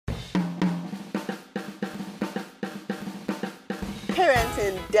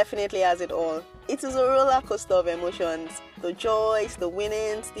Parenting definitely has it all. It is a roller coaster of emotions. The joys, the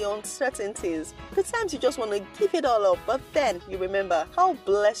winnings, the uncertainties. The times you just want to give it all up, but then you remember how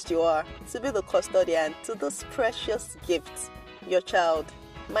blessed you are to be the custodian to this precious gift, your child.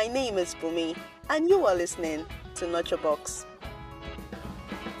 My name is Bumi, and you are listening to Nurture Box.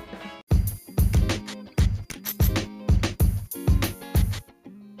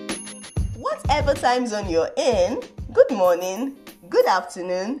 Whatever time zone you're in, good morning, good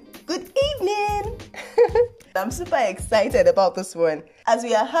afternoon, good evening. I'm super excited about this one as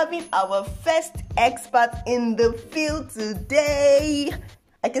we are having our first expert in the field today.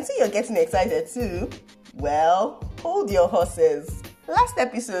 I can see you're getting excited too. Well, hold your horses. Last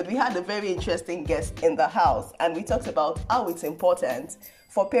episode, we had a very interesting guest in the house and we talked about how it's important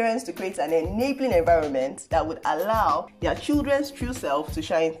for parents to create an enabling environment that would allow their children's true self to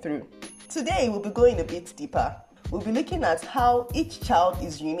shine through. Today, we'll be going a bit deeper. We'll be looking at how each child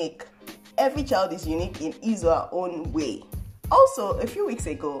is unique. Every child is unique in his or her own way. Also, a few weeks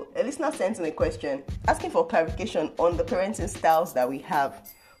ago, a listener sent in a question asking for clarification on the parenting styles that we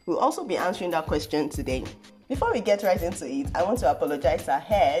have. We'll also be answering that question today. Before we get right into it, I want to apologize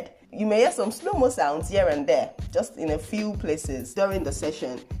ahead. You may hear some slow-mo sounds here and there, just in a few places during the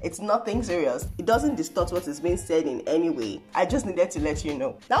session. It's nothing serious. It doesn't distort what is being said in any way. I just needed to let you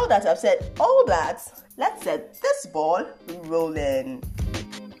know. Now that I've said all that, let's set this ball rolling.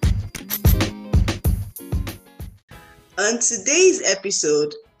 On today's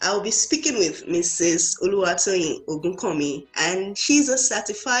episode, I'll be speaking with Mrs. Oluwatoyin Ogunkomi, and she's a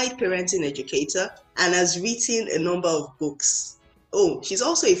certified parenting educator and has written a number of books. Oh, she's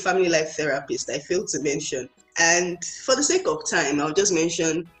also a family life therapist, I failed to mention. And for the sake of time, I'll just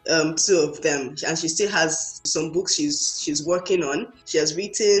mention two of them. And she still has some books she's working on. She has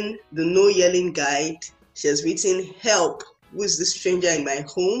written The No Yelling Guide. She has written Help, Who is the Stranger in My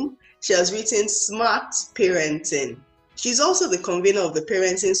Home? She has written Smart Parenting. She's also the convener of the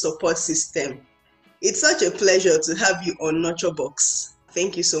Parenting Support System. It's such a pleasure to have you on Nurture Box.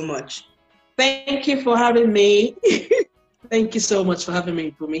 Thank you so much. Thank you for having me. Thank you so much for having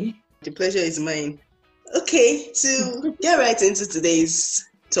me, Bumi. The pleasure is mine. Okay, to get right into today's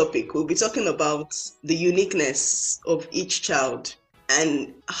topic, we'll be talking about the uniqueness of each child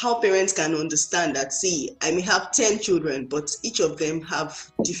and how parents can understand that, see, I may have 10 children, but each of them have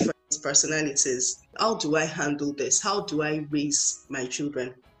different personalities. How do I handle this? How do I raise my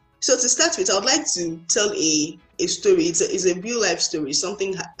children? So to start with, I would like to tell a story. It's a real life story,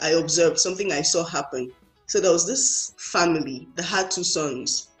 something I observed, something I saw happen. So there was this family that had two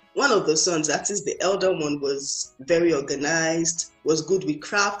sons. One of the sons, that is the elder one, was very organized, was good with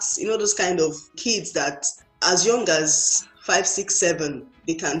crafts. You know, those kind of kids that as young as 5, 6, 7,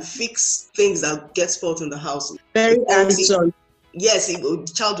 they can fix things that get spoiled in the house. Very hands-on. Yes,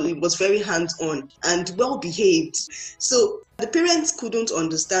 the child was very hands-on and well-behaved. So the parents couldn't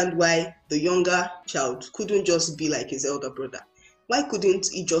understand why the younger child couldn't just be like his elder brother. Why couldn't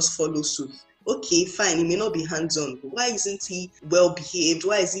he just follow suit? Okay, fine, he may not be hands-on, but why isn't he well-behaved?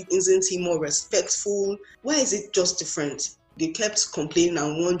 Why isn't he more respectful? Why is it just different? They kept complaining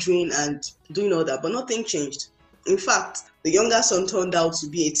and wondering and doing all that, but nothing changed. In fact, the younger son turned out to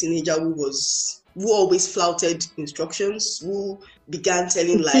be a teenager who always flouted instructions, who began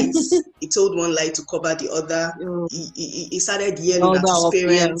telling lies. He told one lie to cover the other. He started yelling at his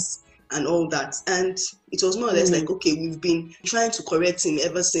parents and all that. And it was more or less like, okay, we've been trying to correct him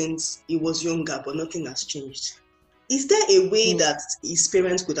ever since he was younger, but nothing has changed. Is there a way that his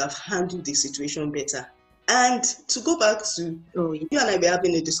parents could have handled the situation better? And to go back to, you and I were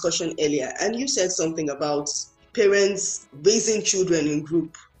having a discussion earlier, and you said something about parents raising children in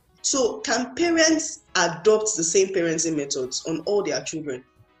group. So can parents adopt the same parenting methods on all their children?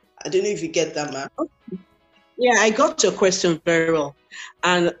 I don't know if you get that, ma. Yeah, I got your question very well.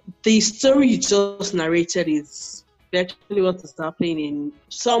 And the story you just narrated is actually what is happening in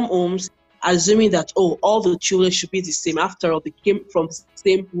some homes, assuming that, all the children should be the same. After all, they came from the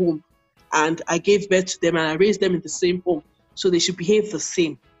same home and I gave birth to them and I raised them in the same home, so they should behave the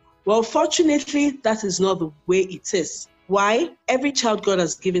same. Well, fortunately, that is not the way it is. Why? Every child God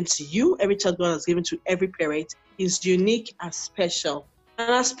has given to you, every child God has given to every parent is unique and special. And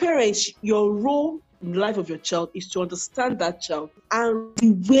as parents, your role in the life of your child is to understand that child and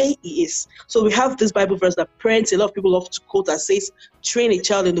the way he is. So we have this Bible verse that parents, a lot of people love to quote, that says, train a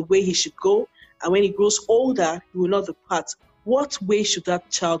child in the way he should go, and when he grows older, he will not depart. What way should that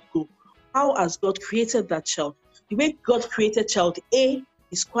child go? How has God created that child? The way God created child A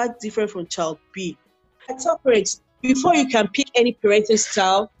is quite different from child B. I tell parents, before you can pick any parenting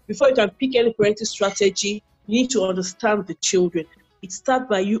style, before you can pick any parenting strategy, you need to understand the children. It starts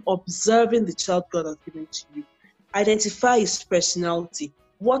by you observing the child God has given to you. Identify his personality.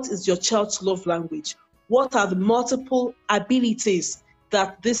 What is your child's love language? What are the multiple abilities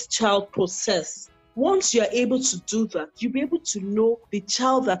that this child possesses? Once you're able to do that, you'll be able to know the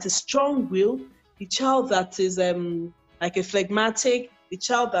child that is strong-willed, the child that is like a phlegmatic, the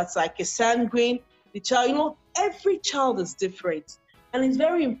child that's like a sanguine, the child, every child is different. And it's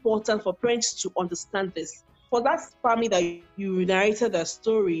very important for parents to understand this. For that family that you narrated that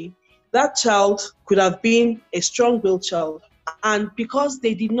story, that child could have been a strong-willed child. And because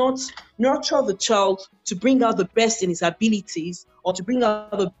they did not nurture the child to bring out the best in his abilities or to bring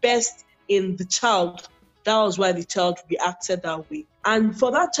out the best in the child, that was why the child reacted that way. And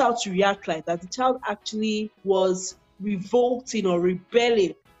for that child to react like that, the child actually was revolting or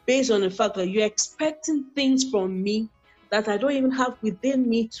rebelling based on the fact that you're expecting things from me that I don't even have within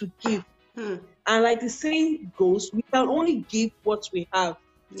me to give. And like the saying goes, we can only give what we have.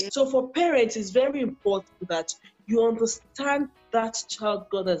 Yeah. So for parents, it's very important that you understand that child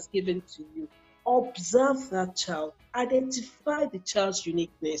God has given to you. Observe that child. Identify the child's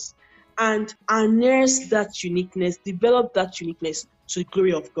uniqueness and harness that uniqueness, develop that uniqueness to the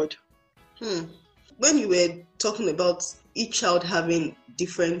glory of God. When you were talking about each child having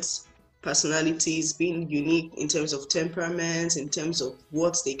different personalities, being unique in terms of temperaments, in terms of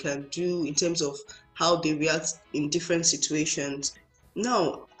what they can do, in terms of how they react in different situations.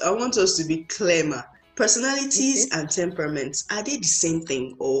 Now, I want us to be clear, ma. Personalities and temperaments, are they the same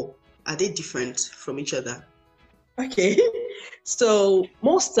thing or are they different from each other? Okay. So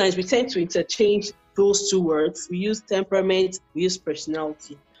most times we tend to interchange those two words. We use temperament, we use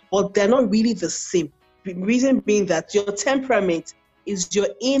personality, but they're not really the same. The reason being that your temperament is your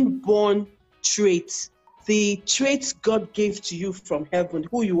inborn trait, the traits God gave to you from heaven,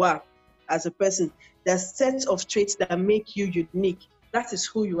 who you are as a person. There's set of traits that make you unique. That is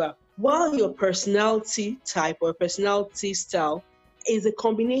who you are. While your personality type or personality style is a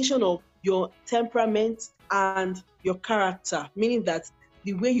combination of your temperament and your character, meaning that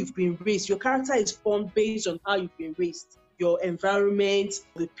the way you've been raised, your character is formed based on how you've been raised, your environment,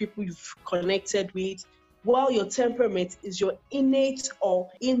 the people you've connected with, while your temperament is your innate or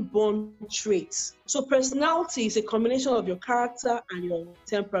inborn traits. So personality is a combination of your character and your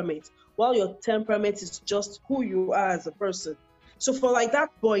temperament, while your temperament is just who you are as a person. So for like that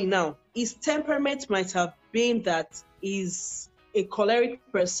boy now, his temperament might have been that he's a choleric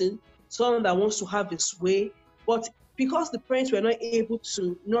person, someone that wants to have his way, but because the parents were not able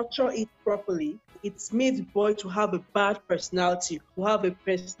to nurture it properly, it's made the boy to have a bad personality, to have a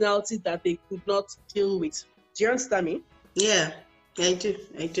personality that they could not deal with. Do you understand me? Yeah, I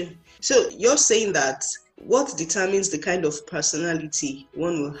do. So you're saying that what determines the kind of personality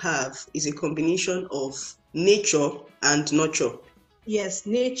one will have is a combination of nature and nurture. Yes,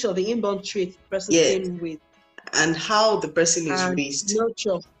 nature, the inborn trait the person came with. And how the person is raised.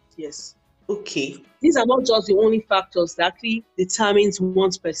 Nurture, yes. Okay. These are not just the only factors that actually determines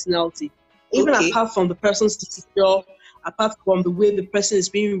one's personality. Even apart from the person's decision, apart from the way the person is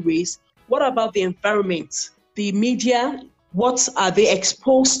being raised, what about the environment, the media? What are they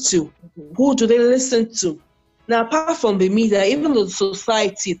exposed to? Who do they listen to? Now, apart from the media, even the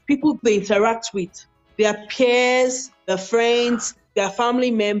society, people they interact with, their peers, their friends, their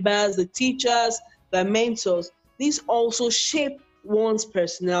family members, the teachers, their mentors, these also shape one's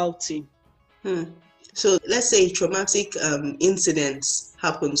personality. So let's say a traumatic incident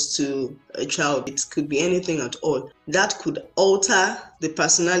happens to a child. It could be anything at all. That could alter the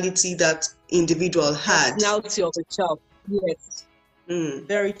personality that individual had. Personality of a child, yes.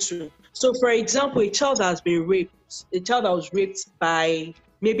 Very true. So for example, a child that has been raped, a child that was raped by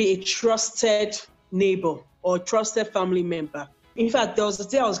maybe a trusted neighbor or trusted family member. In fact, there was a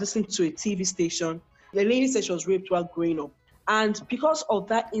day I was listening to a TV station. The lady said she was raped while growing up. And because of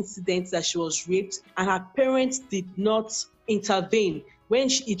that incident that she was raped and her parents did not intervene, when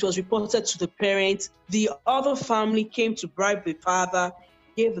it was reported to the parents, the other family came to bribe the father,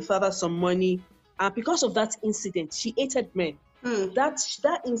 gave the father some money. And because of that incident, she hated men.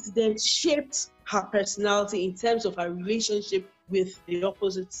 That incident shaped her personality in terms of her relationship with the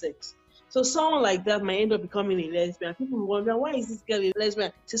opposite sex. So someone like that might end up becoming a lesbian. People will wonder, why is this girl a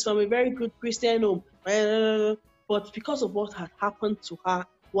lesbian? She's from a very good Christian home. But because of what had happened to her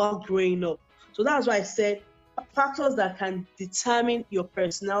while growing up. So that's why I said factors that can determine your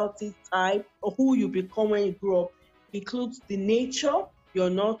personality type or who you become when you grow up includes the nature, your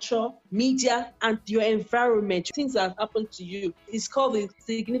nurture, media, and your environment. Things that have happened to you. It's called the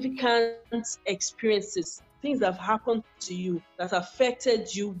significant experiences. Things that have happened to you that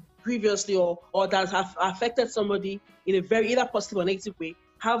affected you grievously or that have affected somebody in a very either positive or negative way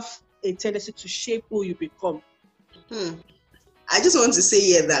have a tendency to shape who you become. I just want to say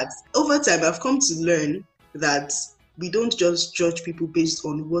here that over time I've come to learn that we don't just judge people based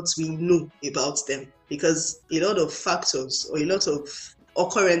on what we know about them, because a lot of factors or a lot of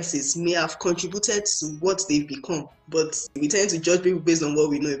occurrences may have contributed to what they've become, but we tend to judge people based on what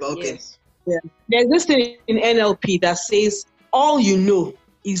we know about them. Yeah. There's this thing in NLP that says all you know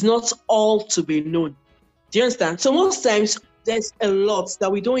is not all to be known. Do you understand? So most times there's a lot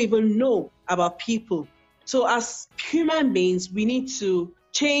that we don't even know about people. So as human beings, we need to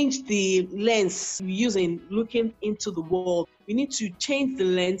change the lens we use in looking into the world. We need to change the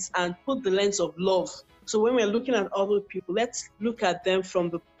lens and put the lens of love. So when we're looking at other people, let's look at them from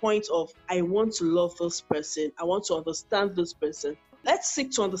the point of, I want to love this person. I want to understand this person. Let's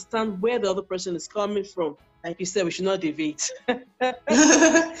seek to understand where the other person is coming from. Like you said, we should not deviate. But anyway,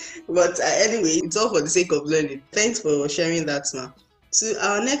 it's all for the sake of learning. Thanks for sharing that, Ma. So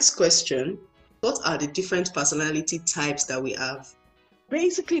our next question, what are the different personality types that we have?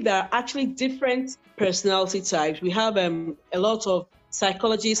 Basically, there are actually different personality types. We have a lot of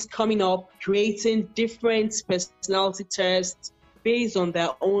psychologists coming up, creating different personality tests based on their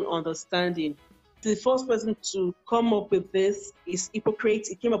own understanding. The first person to come up with this is Hippocrates.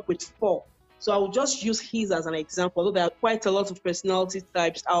 He came up with 4. So I will just use his as an example, although there are quite a lot of personality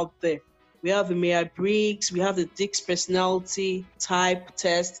types out there. We have the Myers-Briggs, we have the Dick's personality type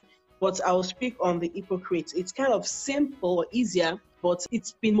test, but I will speak on the Hippocrates. It's kind of simple or easier, but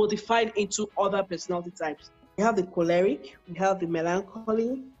it's been modified into other personality types. We have the choleric, we have the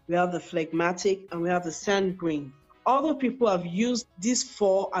melancholy, we have the phlegmatic, and we have the sanguine. Other people have used these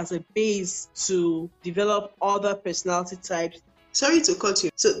 4 as a base to develop other personality types. Sorry to cut you.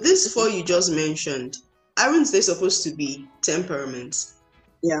 So these 4 you just mentioned, aren't they supposed to be temperaments?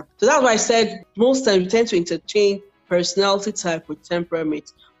 Yeah. So that's why I said most times we tend to interchange personality type with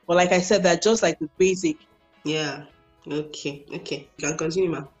temperament. But like I said, they're just like the basic. Yeah. Okay. You can continue,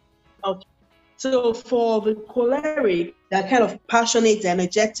 ma. Okay. So for the choleric, they're kind of passionate,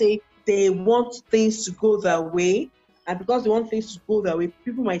 energetic. They want things to go their way. And because they want things to go their way,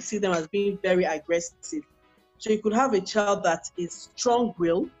 people might see them as being very aggressive. So you could have a child that is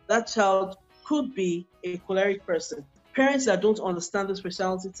strong-willed. That child could be a choleric person. Parents that don't understand this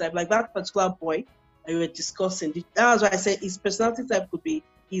personality type, like that particular boy that we were discussing, that's why I said his personality type could be,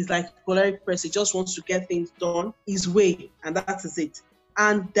 he's like a choleric person. He just wants to get things done his way, and that is it.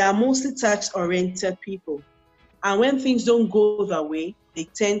 And they're mostly task-oriented people. And when things don't go their way, they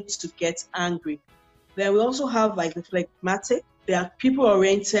tend to get angry. Then we also have like the phlegmatic. They are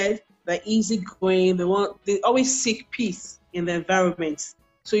people-oriented, they're easygoing, they always seek peace in the environment.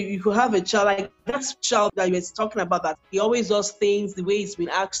 So you could have a child like that child that you were talking about, that he always does things the way he's been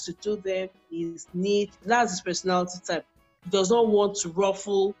asked to do them. He's neat. That's his personality type. He does not want to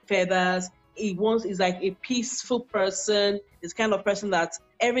ruffle feathers. He's like a peaceful person. He's the kind of person that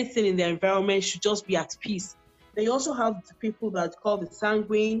everything in their environment should just be at peace. Then you also have the people that call the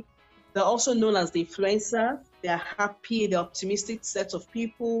sanguine. They're also known as the influencers. They're happy, they're optimistic set of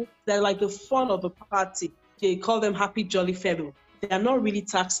people. They're like the fun of the party. They call them happy, jolly fellow. They are not really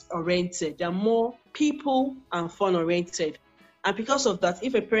task-oriented. They're more people and fun-oriented. And because of that,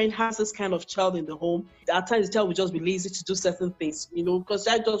 if a parent has this kind of child in the home, at times the child will just be lazy to do certain things, because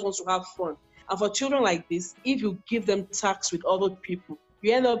child just wants to have fun. And for children like this, if you give them tasks with other people,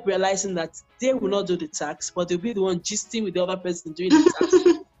 you end up realizing that they will not do the tasks, but they'll be the one gisting with the other person doing the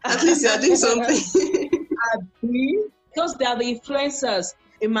tasks. At least you're doing something. Because they are the influencers.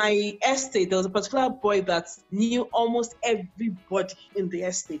 In my estate, there was a particular boy that knew almost everybody in the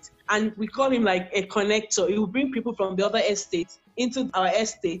estate. And we call him like a connector. He will bring people from the other estate into our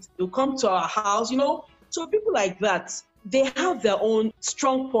estate. They'll come to our house, So people like that, they have their own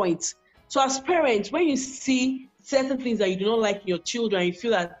strong points. So as parents, when you see certain things that you do not like in your children, you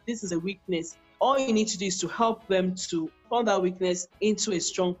feel that this is a weakness, all you need to do is to help them to turn that weakness into a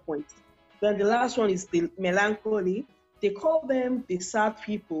strong point. Then the last one is the melancholy. They call them the sad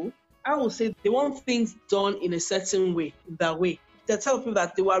people. I would say they want things done in a certain way, that way. They tell people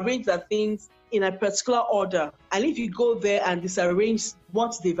that they will arrange their things in a particular order. And if you go there and disarrange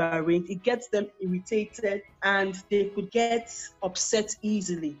what they've arranged, it gets them irritated and they could get upset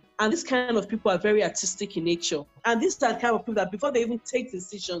easily. And this kind of people are very artistic in nature. And this is the kind of people that before they even take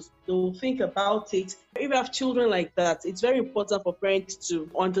decisions, they will think about it. If you have children like that, it's very important for parents to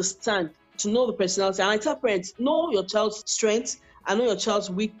understand, to know the personality. And I tell parents, know your child's strengths and know your child's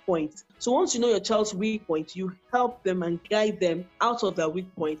weak point. So once you know your child's weak point, you help them and guide them out of their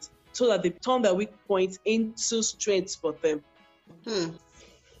weak point so that they turn their weak point into strengths for them.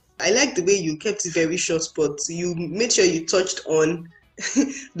 I like the way you kept it very short, but you made sure you touched on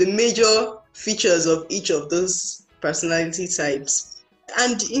the major features of each of those personality types.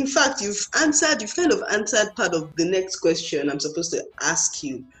 And in fact, you've kind of answered part of the next question I'm supposed to ask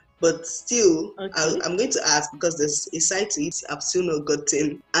you. But still, Okay. I'm going to ask because there's a side to it I've still not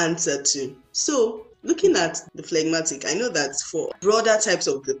gotten answer to. So, looking at the phlegmatic, I know that for broader types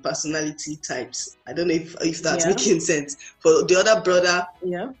of the personality types, I don't know if that's making sense. For the other broader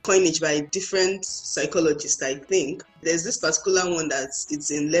coinage by different psychologists, I think, there's this particular one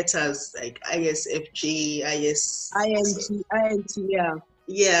it's in letters like ISFJ, INT, yeah.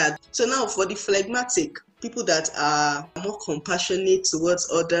 Yeah. So now for the phlegmatic, people that are more compassionate towards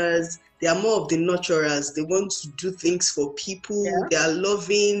others, they are more of the nurturers. They want to do things for people. Yeah. They are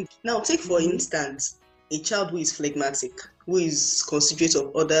loving. Now, take for instance, a child who is phlegmatic, who is considerate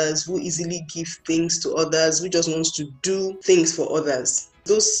of others, who easily gives things to others, who just wants to do things for others.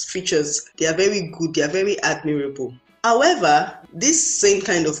 Those features, they are very good. They are very admirable. However, these same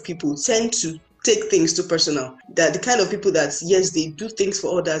kind of people tend to take things too personal. They're the kind of people that, yes, they do things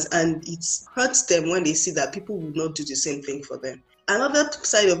for others, and it hurts them when they see that people will not do the same thing for them. Another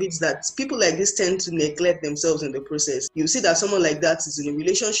side of it is that people like this tend to neglect themselves in the process. You see that someone like that is in a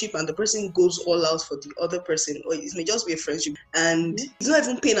relationship and the person goes all out for the other person, or it may just be a friendship, and he's not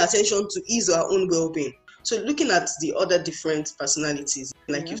even paying attention to his or her own well-being. So looking at the other different personalities,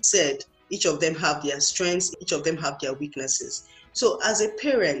 like you've said, each of them have their strengths, each of them have their weaknesses. So as a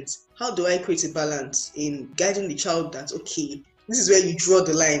parent, how do I create a balance in guiding the child that, okay, this is where you draw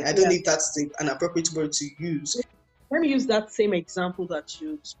the line? I don't know if that's an appropriate word to use. Let me use that same example that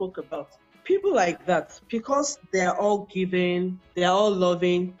you spoke about. People like that, because they're all giving, they're all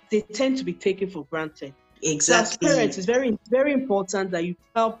loving, they tend to be taken for granted. Exactly. So as parents, it's very, very important that you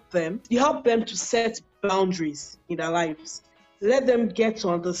help them to set boundaries in their lives. Let them get to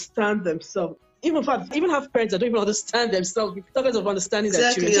understand themselves. Even have parents that don't even understand themselves. We're talking of understanding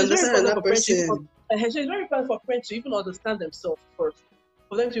their children. So it's very important for parents to even understand themselves first,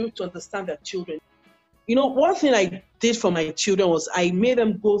 for them to be able to understand their children. You know, one thing I did for my children was I made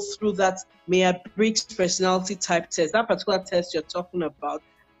them go through that Myers-Briggs personality type test, that particular test you're talking about.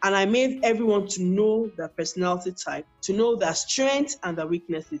 And I made everyone to know their personality type, to know their strengths and their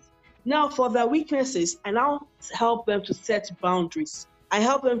weaknesses. Now, for their weaknesses, I now help them to set boundaries. I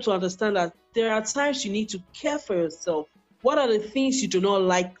help them to understand that there are times you need to care for yourself. What are the things you do not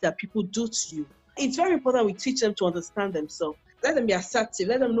like that people do to you? It's very important we teach them to understand themselves. Let them be assertive.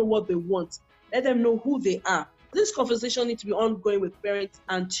 Let them know what they want. Let them know who they are. This conversation needs to be ongoing with parents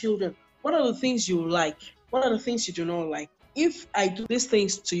and children. What are the things you like? What are the things you do not like? If I do these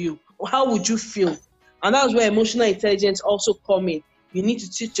things to you, how would you feel? And that's where emotional intelligence also comes in. You need to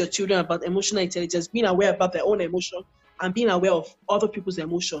teach your children about emotional intelligence, being aware about their own emotion and being aware of other people's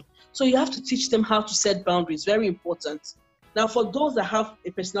emotion. So you have to teach them how to set boundaries, very important. Now, for those that have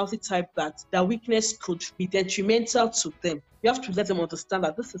a personality type that their weakness could be detrimental to them, you have to let them understand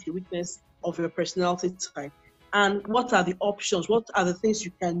that this is the weakness of your personality type. And what are the options? What are the things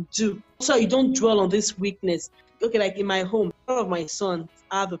you can do? So you don't dwell on this weakness. Okay, like in my home, one of my sons,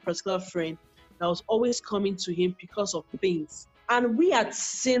 I have a particular friend that was always coming to him because of things. And we had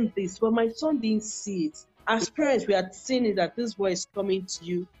seen this, but my son didn't see it. As parents, we had seen it that this boy is coming to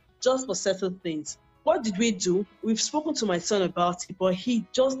you just for certain things. What did we do? We've spoken to my son about it, but he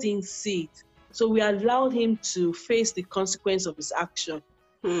just didn't see it. So we allowed him to face the consequence of his action.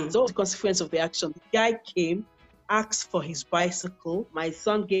 So the consequence of the action, the guy came, asked for his bicycle. My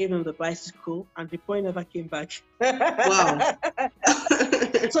son gave him the bicycle, and the boy never came back. Wow.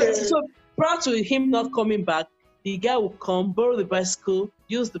 So prior to him not coming back, the guy would come, borrow the bicycle,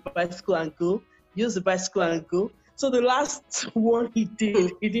 use the bicycle and go, use the bicycle and go. So the last one he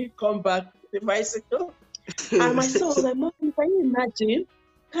didn't come back with the bicycle. And my son was like, Mom, can you imagine?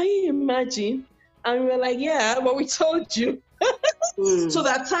 Can you imagine? And we were like, yeah, but we told you. So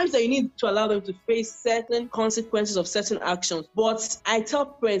there are times that you need to allow them to face certain consequences of certain actions. But I tell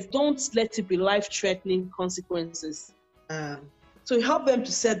parents, don't let it be life-threatening consequences. So help them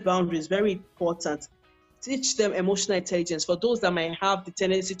to set boundaries, very important. Teach them emotional intelligence. For those that might have the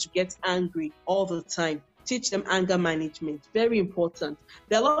tendency to get angry all the time, teach them anger management, very important.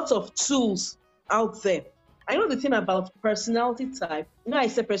 There are lots of tools out there. I know the thing about personality type. You know, I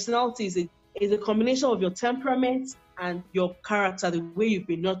said personality is a combination of your temperament and your character, the way you've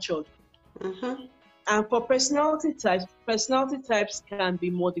been nurtured. And for personality types can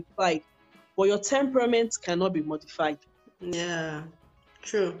be modified, but your temperament cannot be modified. Yeah,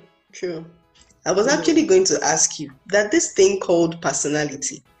 true. I was actually going to ask you that this thing called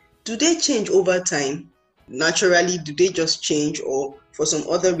personality, do they change over time? Naturally, do they just change, or for some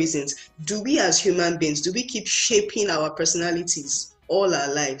other reasons. Do we as human beings, do we keep shaping our personalities all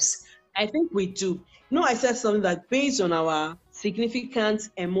our lives? I think we do. I said something that based on our significant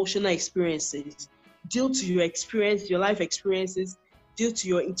emotional experiences, due to your experience, your life experiences, due to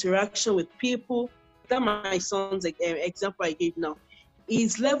your interaction with people, that my son's example I gave now,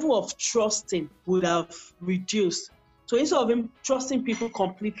 his level of trusting would have reduced. So instead of him trusting people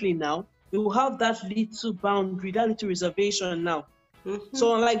completely now, he will have that little boundary, that little reservation now. Mm-hmm.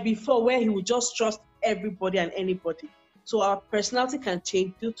 So unlike before, where he would just trust everybody and anybody. So our personality can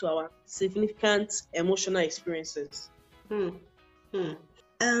change due to our significant emotional experiences.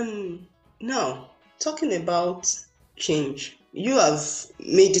 Now, talking about change, you have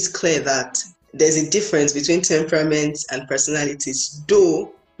made it clear that there's a difference between temperaments and personalities,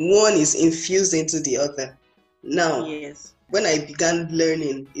 though one is infused into the other. Now, yes. When I began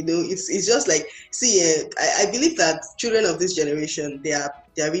learning, it's just like, I believe that children of this generation, they are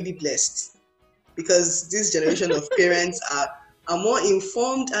really blessed, because this generation of parents are more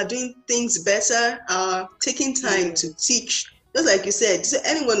informed, are doing things better, are taking time to teach. Just like you said, so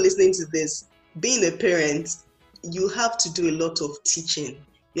anyone listening to this, being a parent, you have to do a lot of teaching.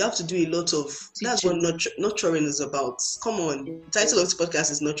 You have to do a lot of teaching. That's what nurturing is about. Come on, the title of this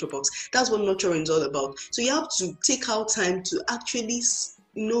podcast is Nurture Box. That's what nurturing is all about. So you have to take out time to actually,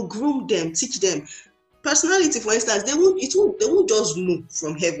 groom them, teach them. Personality, for instance, they won't just know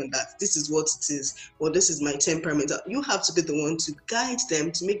from heaven that this is what it is, or this is my temperament. You have to be the one to guide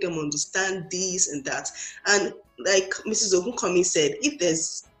them, to make them understand this and that. And like Mrs. Ogunkomi said, if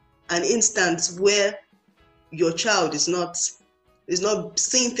there's an instance where your child is not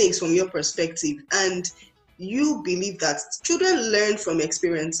seeing things from your perspective, and you believe that children learn from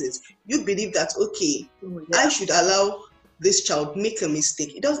experiences, you believe that, okay, I should allow this child make a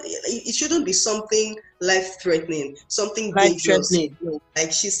mistake. It shouldn't be something life-threatening, something dangerous,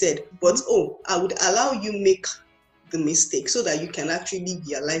 like she said. But I would allow you make the mistake so that you can actually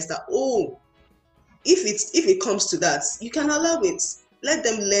realize that, if it comes to that, you can allow it. Let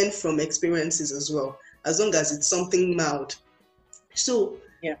them learn from experiences as well, as long as it's something mild. So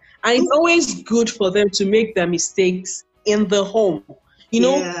and it's always good for them to make their mistakes in the home.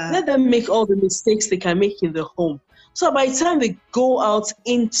 Let them make all the mistakes they can make in the home. So by the time they go out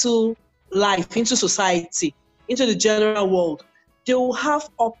into life, into society, into the general world, they will have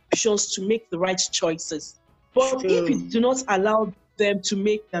options to make the right choices. But if you do not allow them to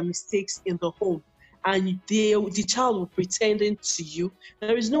make their mistakes in the home, and the child will pretending to you,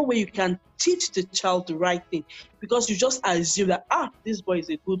 there is no way you can teach the child the right thing, because you just assume that, this boy is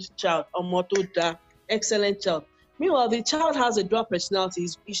a good child, excellent child. Meanwhile, the child has a dual personality.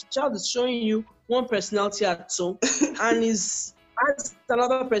 His child is showing you one personality at home and has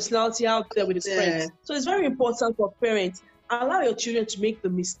another personality out there with his friends. So it's very important for parents, allow your children to make the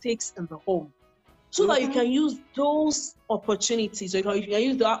mistakes in the home, so that you can use those opportunities, or you can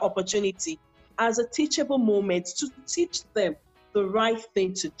use that opportunity as a teachable moment to teach them the right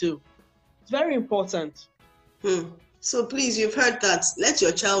thing to do. It's very important. So please, you've heard that. Let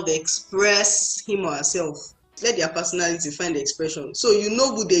your child express him or herself. Let their personality find expression, so you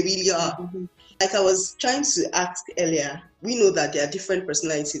know who they really are. Like I was trying to ask earlier, we know that there are different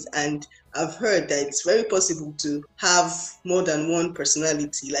personalities, and I've heard that it's very possible to have more than one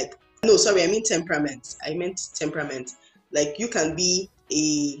personality. Temperament. I meant temperament. Like you can be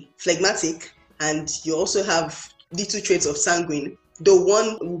a phlegmatic, and you also have little traits of sanguine. The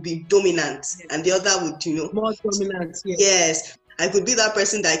one will be dominant, and the other would, more dominant. Yes. I could be that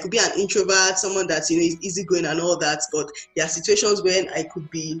person that I could be an introvert, someone that, is easygoing and all that. But there are situations when I could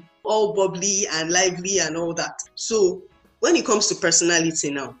be all bubbly and lively and all that. So when it comes to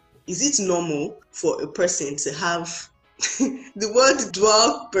personality now, is it normal for a person to have the word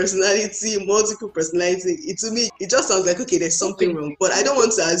dual personality, multiple personality? To me, it just sounds like, okay, there's something wrong. But I don't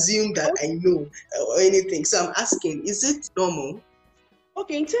want to assume that I know or anything. So I'm asking, is it normal?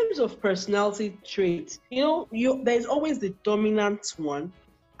 Okay, in terms of personality traits, there's always the dominant one,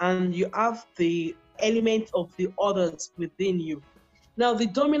 and you have the element of the others within you. Now, the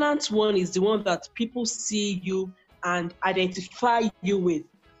dominant one is the one that people see you and identify you with.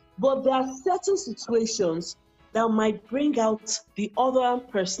 But there are certain situations that might bring out the other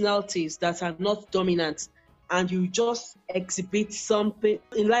personalities that are not dominant, and you just exhibit something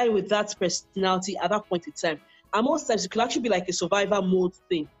in line with that personality at that point in time. And most times, it could actually be like a survival mode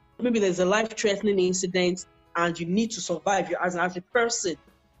thing. Maybe there's a life-threatening incident and you need to survive as a person.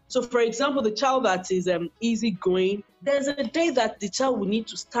 So, for example, the child that is easygoing, there's a day that the child will need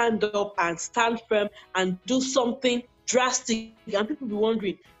to stand up and stand firm and do something drastic. And people will be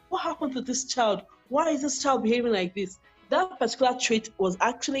wondering, what happened to this child? Why is this child behaving like this? that particular trait was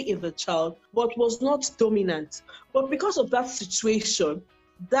actually in the child, but was not dominant. But because of that situation,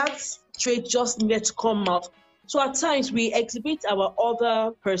 that trait just needed to come out. So at times we exhibit our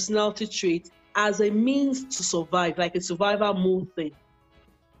other personality trait as a means to survive, like a survival mode thing.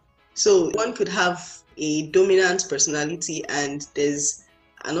 So one could have a dominant personality and there's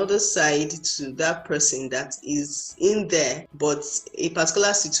another side to that person that is in there, but a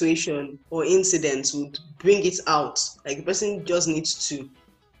particular situation or incident would bring it out. Like the person just needs to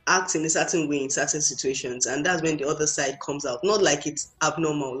act in a certain way in certain situations, and that's when the other side comes out. Not like it's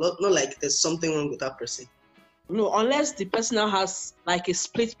abnormal, not like there's something wrong with that person. No, unless the person now has like a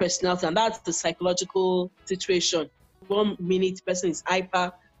split personality, and that's the psychological situation. 1 minute the person is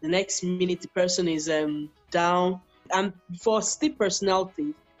hyper, the next minute the person is down. And for split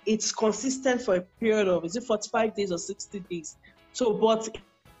personality, it's consistent for a period of, is it 45 days or 60 days? So, but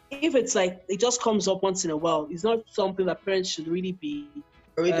if it's like, it just comes up once in a while, it's not something that parents should really be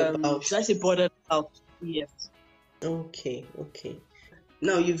worried about. Should I say bothered about? Yes. Okay.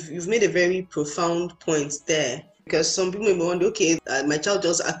 Now you've made a very profound point there, because some people may wonder, okay, my child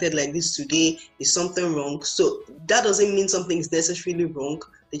just acted like this today, is something wrong? So that doesn't mean something is necessarily wrong.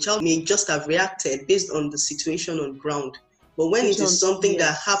 The child may just have reacted based on the situation on ground. But when it is something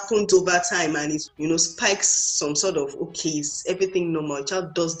that happened over time and it spikes some sort of, okay, is everything normal? The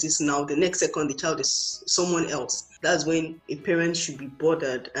child does this now, the next second the child is someone else. That's when a parent should be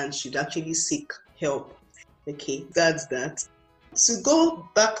bothered and should actually seek help. Okay, that's that. To go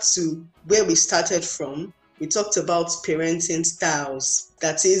back to where we started from, we talked about parenting styles.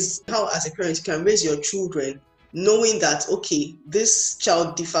 That is how, as a parent, you can raise your children knowing that, okay, this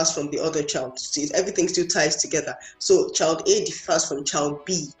child differs from the other child. See, everything still ties together. So child A differs from child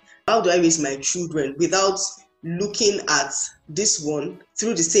B. How do I raise my children without looking at this one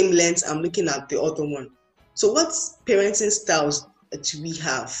through the same lens I'm looking at the other one? So what parenting styles do we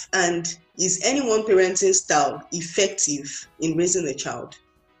have? And is any one parenting style effective in raising a child?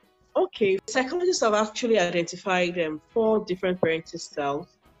 Okay, psychologists have actually identified 4 different parenting styles.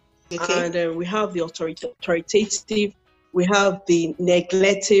 Okay. And we have the authoritative, we have the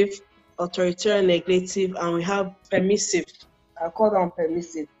neglective, authoritarian, neglective, and we have permissive. I call them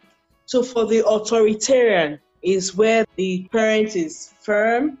permissive. So for the authoritarian is where the parent is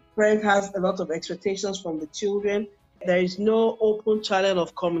firm, parent has a lot of expectations from the children. There is no open channel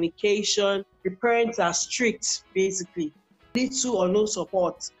of communication. The parents are strict, basically. Little or no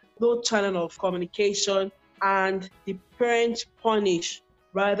support, no channel of communication, and the parents punish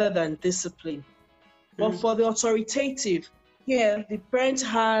rather than discipline. But for the authoritative, here the parent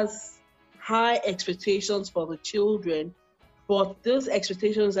has high expectations for the children, but those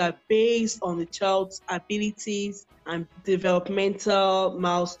expectations are based on the child's abilities and developmental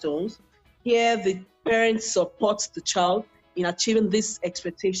milestones. Here the parent supports the child in achieving these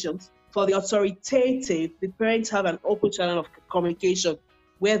expectations. For the authoritative, the parents have an open channel of communication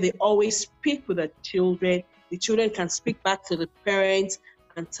where they always speak with the children. The children can speak back to the parents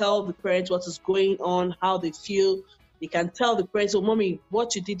and tell the parents what is going on, how they feel. They can tell the parents, oh, mommy,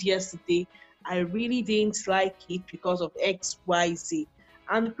 what you did yesterday, I really didn't like it because of X, Y, Z.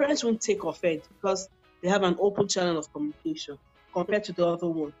 And the parents won't take offense because they have an open channel of communication compared to the other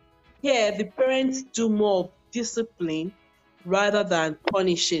one. Here, the parents do more of discipline rather than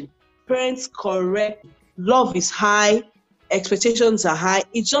punishing. Parents correct, love is high, expectations are high.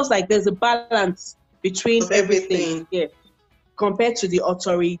 It's just like there's a balance between everything. Yeah. Compared to the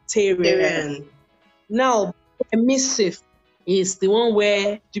authoritarian. Now, permissive is the one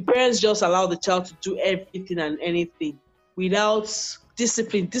where the parents just allow the child to do everything and anything without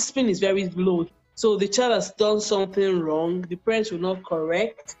discipline. Discipline is very low. So the child has done something wrong, the parents will not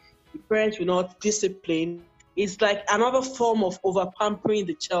correct, the parents will not discipline. It's like another form of over-pampering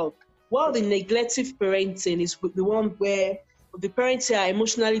the child. While the neglective parenting is the one where the parents are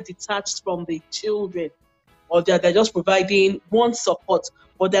emotionally detached from the children, or they're just providing one support,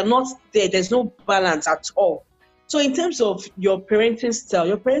 but they're not there. There's no balance at all. So in terms of your parenting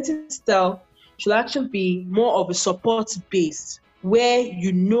style should actually be more of a support base, where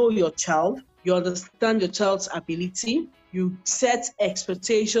you know your child, you understand your child's ability, you set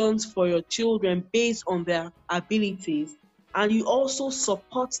expectations for your children based on their abilities, and you also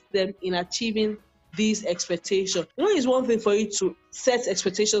support them in achieving these expectations. It's one thing for you to set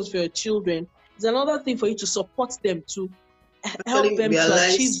expectations for your children. It's another thing for you to support them, to help them to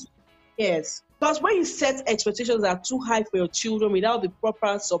achieve. Yes. Because when you set expectations that are too high for your children without the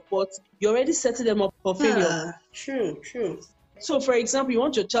proper support, you're already setting them up for failure. True. So, for example, you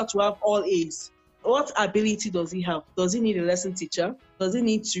want your child to have all A's. What ability does he have? Does he need a lesson teacher? Does he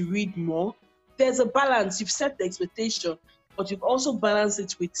need to read more? there's a balance. You've set the expectation, but you've also balanced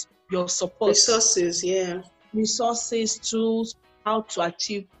it with your support. Resources, tools, how to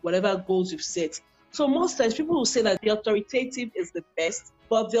achieve whatever goals you've set. So most times people will say that the authoritative is the best,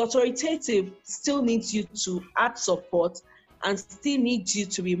 but the authoritative still needs you to add support and still needs you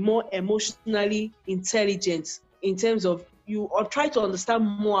to be more emotionally intelligent in terms of you or try to understand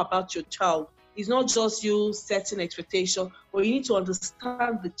more about your child. It's not just you setting expectation, but you need to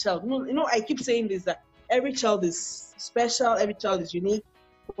understand the child. I keep saying this, that every child is special, every child is unique.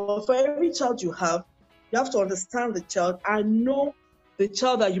 But for every child you have to understand the child and know the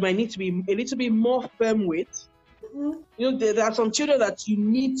child that you might need to be a little bit more firm with. Mm-hmm. There are some children that you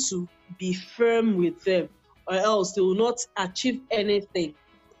need to be firm with them, or else they will not achieve anything.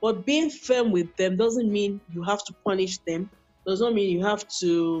 But being firm with them doesn't mean you have to punish them, does not mean you have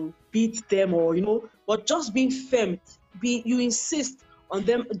to beat them, or but just being firm. You insist on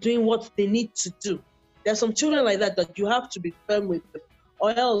them doing what they need to do. There are some children like that you have to be firm with them,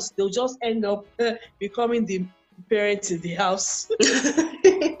 or else they'll just end up becoming the parents in the house.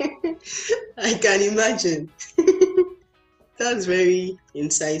 I can imagine. That's very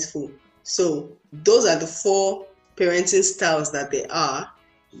insightful. So those are the 4 parenting styles that there are.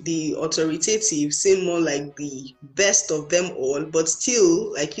 The authoritative seem more like the best of them all, but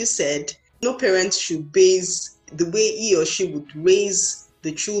still, like you said, no parent should base the way he or she would raise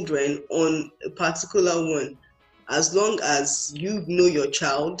the children on a particular one. As long as you know your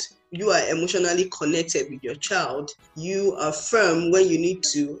child, you are emotionally connected with your child, you are firm when you need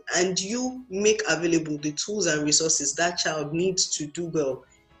to, and you make available the tools and resources that child needs to do well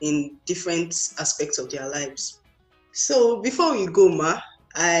in different aspects of their lives. So before we go, Ma,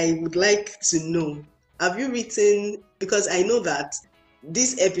 I would like to know, have you written, because I know that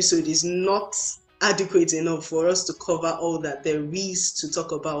this episode is not adequate enough for us to cover all that there is to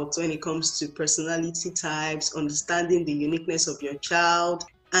talk about when it comes to personality types, understanding the uniqueness of your child,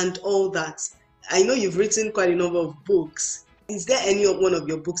 and all that. I know you've written quite a number of books. Is there any one of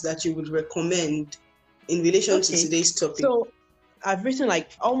your books that you would recommend in relation to today's topic? So I've written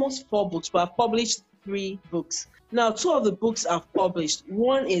like almost 4 books, but I've published 3 books. Now, 2 of the books I've published,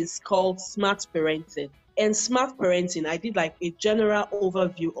 one is called Smart Parenting. In Smart Parenting, I did like a general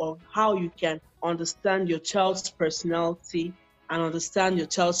overview of how you can understand your child's personality and understand your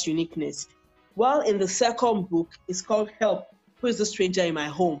child's uniqueness. While in the second book, it's called Help, Who is the Stranger in My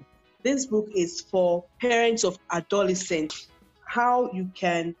Home? This book is for parents of adolescents, how you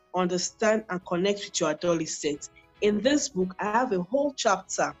can understand and connect with your adolescent. In this book, I have a whole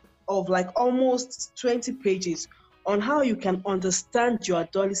chapter of like almost 20 pages on how you can understand your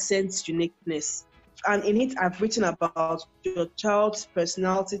adolescent's uniqueness. And in it, I've written about your child's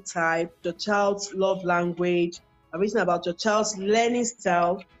personality type, your child's love language. I've written about your child's learning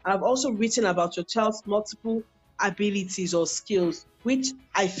style. I've also written about your child's multiple abilities or skills, which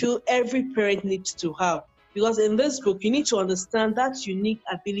I feel every parent needs to have. Because in this book, you need to understand that unique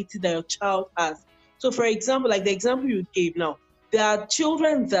ability that your child has. So for example, like the example you gave now, there are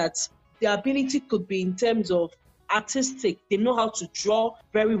children that their ability could be in terms of artistic. They know how to draw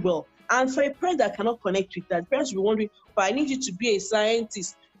very well. And for a parent that cannot connect with that, parents will be wondering, but I need you to be a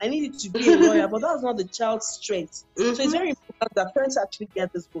scientist, I need you to be a lawyer, but that's not the child's strength. Mm-hmm. So it's very important that parents actually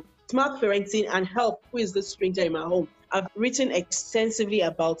get this book, Smart Parenting and Help, Who is the Stranger in My Home? I've written extensively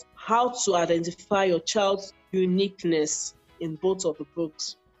about how to identify your child's uniqueness in both of the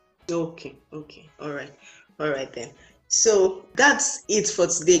books. Okay. All right then. So that's it for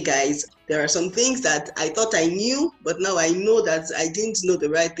today, guys. There are some things that I thought I knew, but now I know that I didn't know the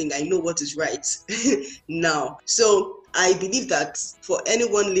right thing. I know what is right now. So I believe that for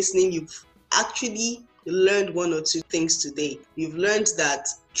anyone listening, you've actually learned 1 or 2 things today. You've learned that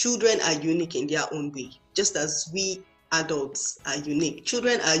children are unique in their own way, just as we adults are unique.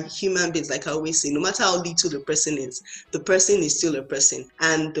 Children are human beings, like I always say. No matter how little the person is still a person.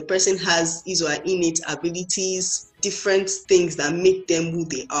 And the person has his or her innate abilities, different things that make them who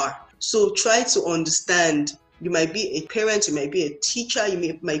they are. So try to understand. You might be a parent, you might be a teacher,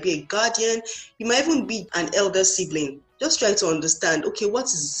 might be a guardian, you might even be an elder sibling. Just try to understand, okay, what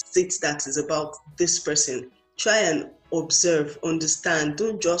is it that is about this person? Try and observe, understand.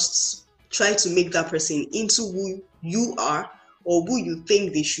 Don't just try to make that person into who you are or who you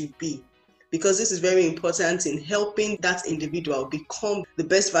think they should be. Because this is very important in helping that individual become the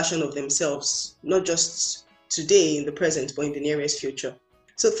best version of themselves, not just today in the present, but in the nearest future.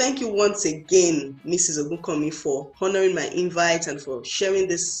 So thank you once again, Mrs. Ogunkanmi, for honoring my invite and for sharing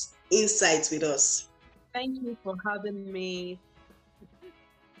this insights with us. Thank you for having me.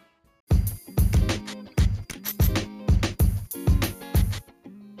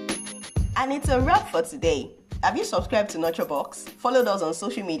 And it's a wrap for today. Have you subscribed to NurtureBox? Followed us on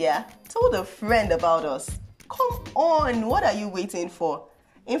social media? Told a friend about us? Come on, what are you waiting for?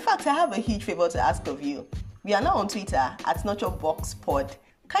 In fact, I have a huge favor to ask of you. We are now on Twitter at NurtureBoxPod.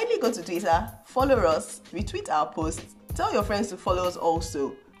 Kindly go to Twitter, follow us, retweet our posts, tell your friends to follow us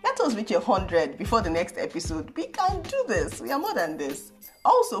also. Let us reach 100 before the next episode. We can do this. We are more than this.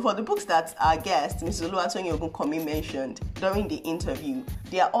 Also, for the books that our guest, Mrs. Oluwatoyin Ogunkomi, mentioned during the interview,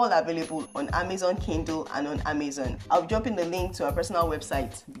 they are all available on Amazon Kindle and on Amazon. I'll drop in the link to our personal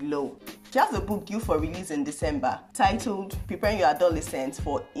website below. She has a book due for release in December titled Preparing Your Adolescent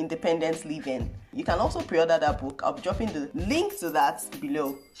for Independent Living. You can also pre-order that book. I'll be dropping the link to that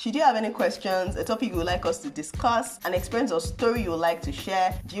below. Should you have any questions, a topic you would like us to discuss, an experience or story you would like to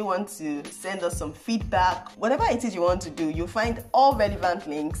share, do you want to send us some feedback, whatever it is you want to do, you'll find all relevant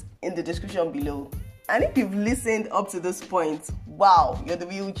links in the description below. And if you've listened up to this point, wow, you're the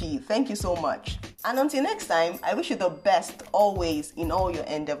real G. Thank you so much. And until next time, I wish you the best always in all your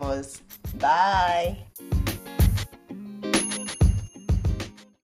endeavors. Bye.